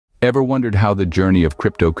Ever wondered how the journey of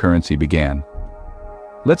cryptocurrency began?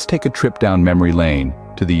 Let's take a trip down memory lane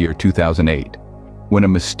to the year 2008, when a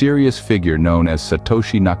mysterious figure known as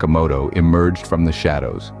Satoshi Nakamoto emerged from the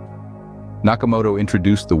shadows. Nakamoto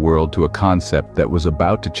introduced the world to a concept that was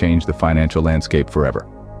about to change the financial landscape forever: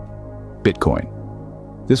 Bitcoin.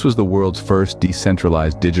 This was the world's first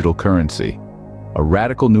decentralized digital currency, a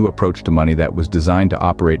radical new approach to money that was designed to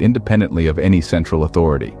operate independently of any central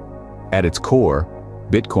authority. At its core,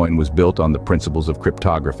 Bitcoin was built on the principles of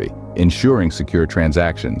cryptography, ensuring secure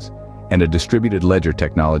transactions, and a distributed ledger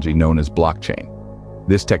technology known as blockchain.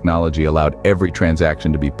 This technology allowed every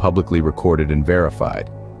transaction to be publicly recorded and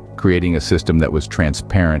verified, creating a system that was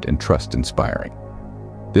transparent and trust-inspiring.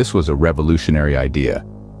 This was a revolutionary idea,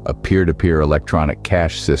 a peer-to-peer electronic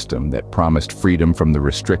cash system that promised freedom from the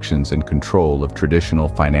restrictions and control of traditional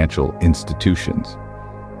financial institutions.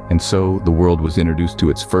 And so the world was introduced to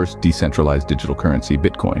its first decentralized digital currency,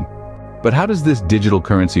 Bitcoin. But how does this digital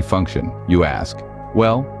currency function, you ask?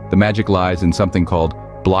 Well, the magic lies in something called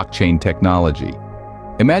blockchain technology.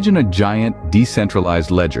 Imagine a giant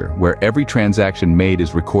decentralized ledger where every transaction made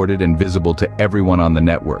is recorded and visible to everyone on the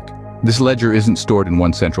network. This ledger isn't stored in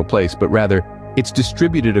one central place, but rather it's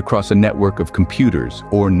distributed across a network of computers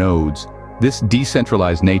or nodes. This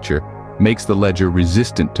decentralized nature makes the ledger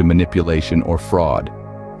resistant to manipulation or fraud.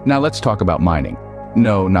 Now let's talk about mining.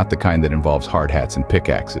 No, not the kind that involves hard hats and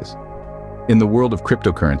pickaxes. In the world of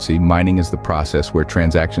cryptocurrency, mining is the process where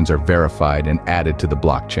transactions are verified and added to the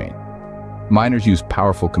blockchain. Miners use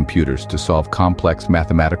powerful computers to solve complex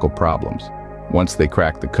mathematical problems. Once they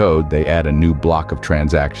crack the code, they add a new block of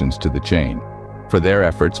transactions to the chain. For their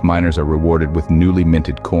efforts, miners are rewarded with newly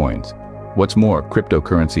minted coins. What's more,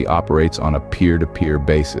 cryptocurrency operates on a peer-to-peer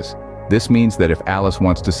basis. This means that if Alice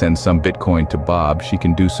wants to send some Bitcoin to Bob, she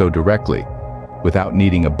can do so directly, without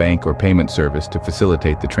needing a bank or payment service to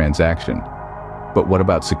facilitate the transaction. But what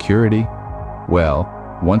about security? Well,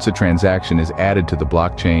 once a transaction is added to the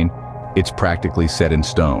blockchain, it's practically set in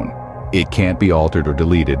stone. It can't be altered or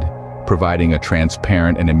deleted, providing a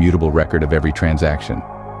transparent and immutable record of every transaction.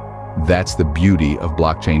 That's the beauty of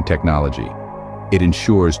blockchain technology. It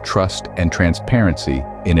ensures trust and transparency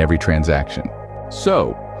in every transaction.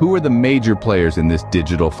 So, who are the major players in this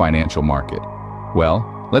digital financial market?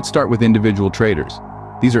 Well, let's start with individual traders.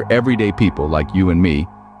 These are everyday people like you and me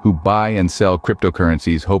who buy and sell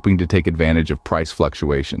cryptocurrencies hoping to take advantage of price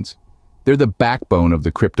fluctuations. They're the backbone of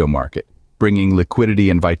the crypto market, bringing liquidity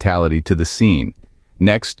and vitality to the scene.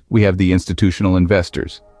 Next, we have the institutional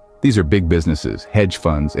investors. These are big businesses, hedge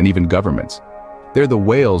funds, and even governments. They're the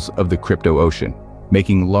whales of the crypto ocean,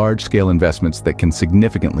 making large-scale investments that can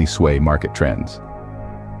significantly sway market trends.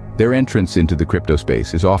 Their entrance into the crypto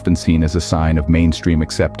space is often seen as a sign of mainstream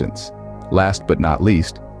acceptance. Last but not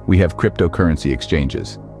least, we have cryptocurrency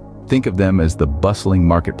exchanges. Think of them as the bustling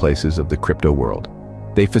marketplaces of the crypto world.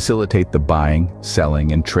 They facilitate the buying,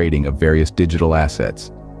 selling, and trading of various digital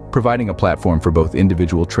assets, providing a platform for both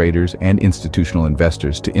individual traders and institutional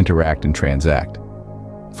investors to interact and transact.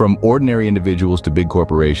 From ordinary individuals to big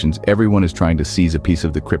corporations, everyone is trying to seize a piece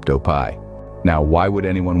of the crypto pie. Now, why would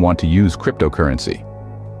anyone want to use cryptocurrency?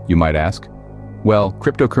 You might ask. Well,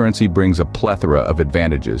 cryptocurrency brings a plethora of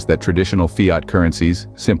advantages that traditional fiat currencies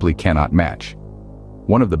simply cannot match.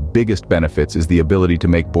 One of the biggest benefits is the ability to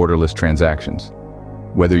make borderless transactions.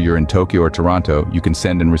 Whether you're in Tokyo or Toronto, you can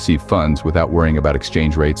send and receive funds without worrying about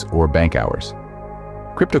exchange rates or bank hours.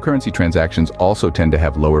 Cryptocurrency transactions also tend to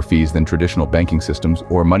have lower fees than traditional banking systems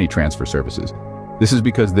or money transfer services. This is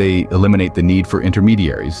because they eliminate the need for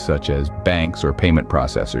intermediaries, such as banks or payment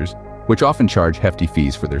processors, which often charge hefty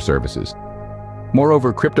fees for their services.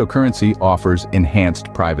 Moreover, cryptocurrency offers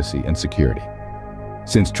enhanced privacy and security.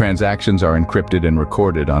 Since transactions are encrypted and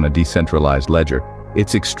recorded on a decentralized ledger,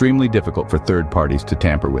 it's extremely difficult for third parties to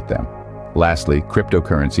tamper with them. Lastly,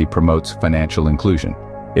 cryptocurrency promotes financial inclusion.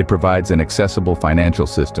 It provides an accessible financial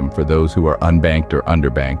system for those who are unbanked or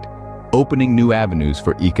underbanked, opening new avenues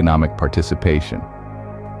for economic participation.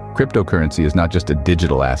 Cryptocurrency is not just a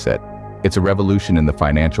digital asset, it's a revolution in the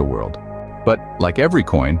financial world. But like every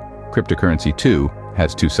coin, cryptocurrency too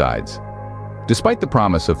has two sides. Despite the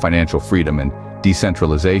promise of financial freedom and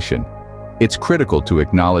decentralization, it's critical to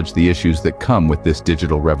acknowledge the issues that come with this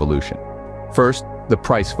digital revolution. First, the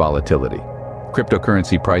price volatility.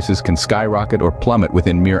 Cryptocurrency prices can skyrocket or plummet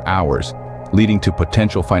within mere hours, leading to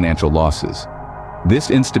potential financial losses.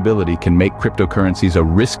 This instability can make cryptocurrencies a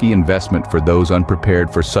risky investment for those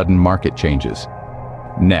unprepared for sudden market changes.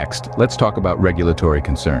 Next, let's talk about regulatory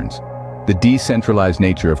concerns. The decentralized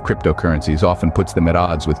nature of cryptocurrencies often puts them at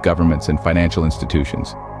odds with governments and financial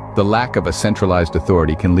institutions. The lack of a centralized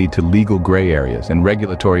authority can lead to legal gray areas, and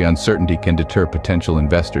regulatory uncertainty can deter potential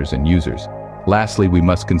investors and users. Lastly, we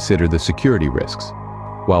must consider the security risks.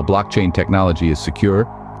 While blockchain technology is secure,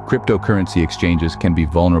 cryptocurrency exchanges can be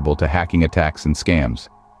vulnerable to hacking attacks and scams.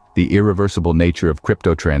 The irreversible nature of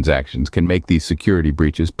crypto transactions can make these security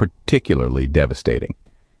breaches particularly devastating.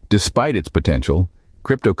 Despite its potential,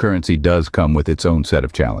 cryptocurrency does come with its own set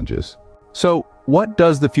of challenges. So, what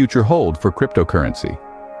does the future hold for cryptocurrency?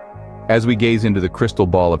 As we gaze into the crystal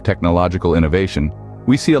ball of technological innovation,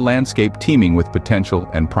 we see a landscape teeming with potential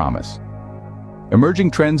and promise.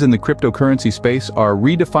 Emerging trends in the cryptocurrency space are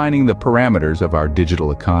redefining the parameters of our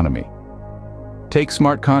digital economy. Take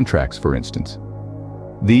smart contracts, for instance.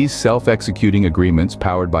 These self-executing agreements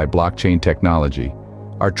powered by blockchain technology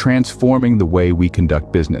are transforming the way we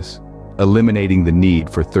conduct business, eliminating the need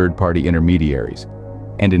for third-party intermediaries,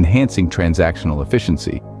 and enhancing transactional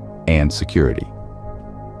efficiency and security.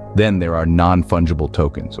 Then there are non-fungible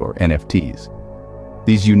tokens, or NFTs.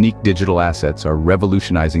 These unique digital assets are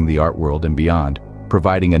revolutionizing the art world and beyond,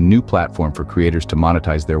 providing a new platform for creators to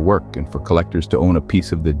monetize their work and for collectors to own a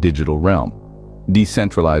piece of the digital realm.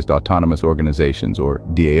 Decentralized autonomous organizations, or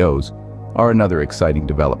DAOs, are another exciting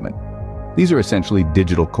development. These are essentially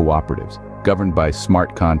digital cooperatives, governed by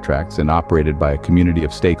smart contracts and operated by a community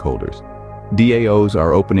of stakeholders. DAOs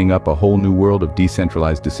are opening up a whole new world of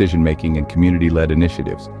decentralized decision-making and community-led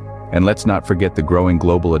initiatives. And let's not forget the growing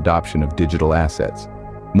global adoption of digital assets.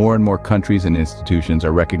 More and more countries and institutions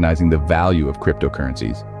are recognizing the value of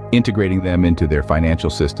cryptocurrencies, integrating them into their financial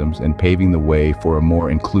systems and paving the way for a more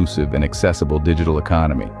inclusive and accessible digital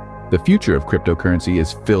economy. The future of cryptocurrency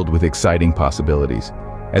is filled with exciting possibilities.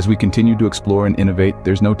 As we continue to explore and innovate,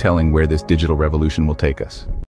 there's no telling where this digital revolution will take us.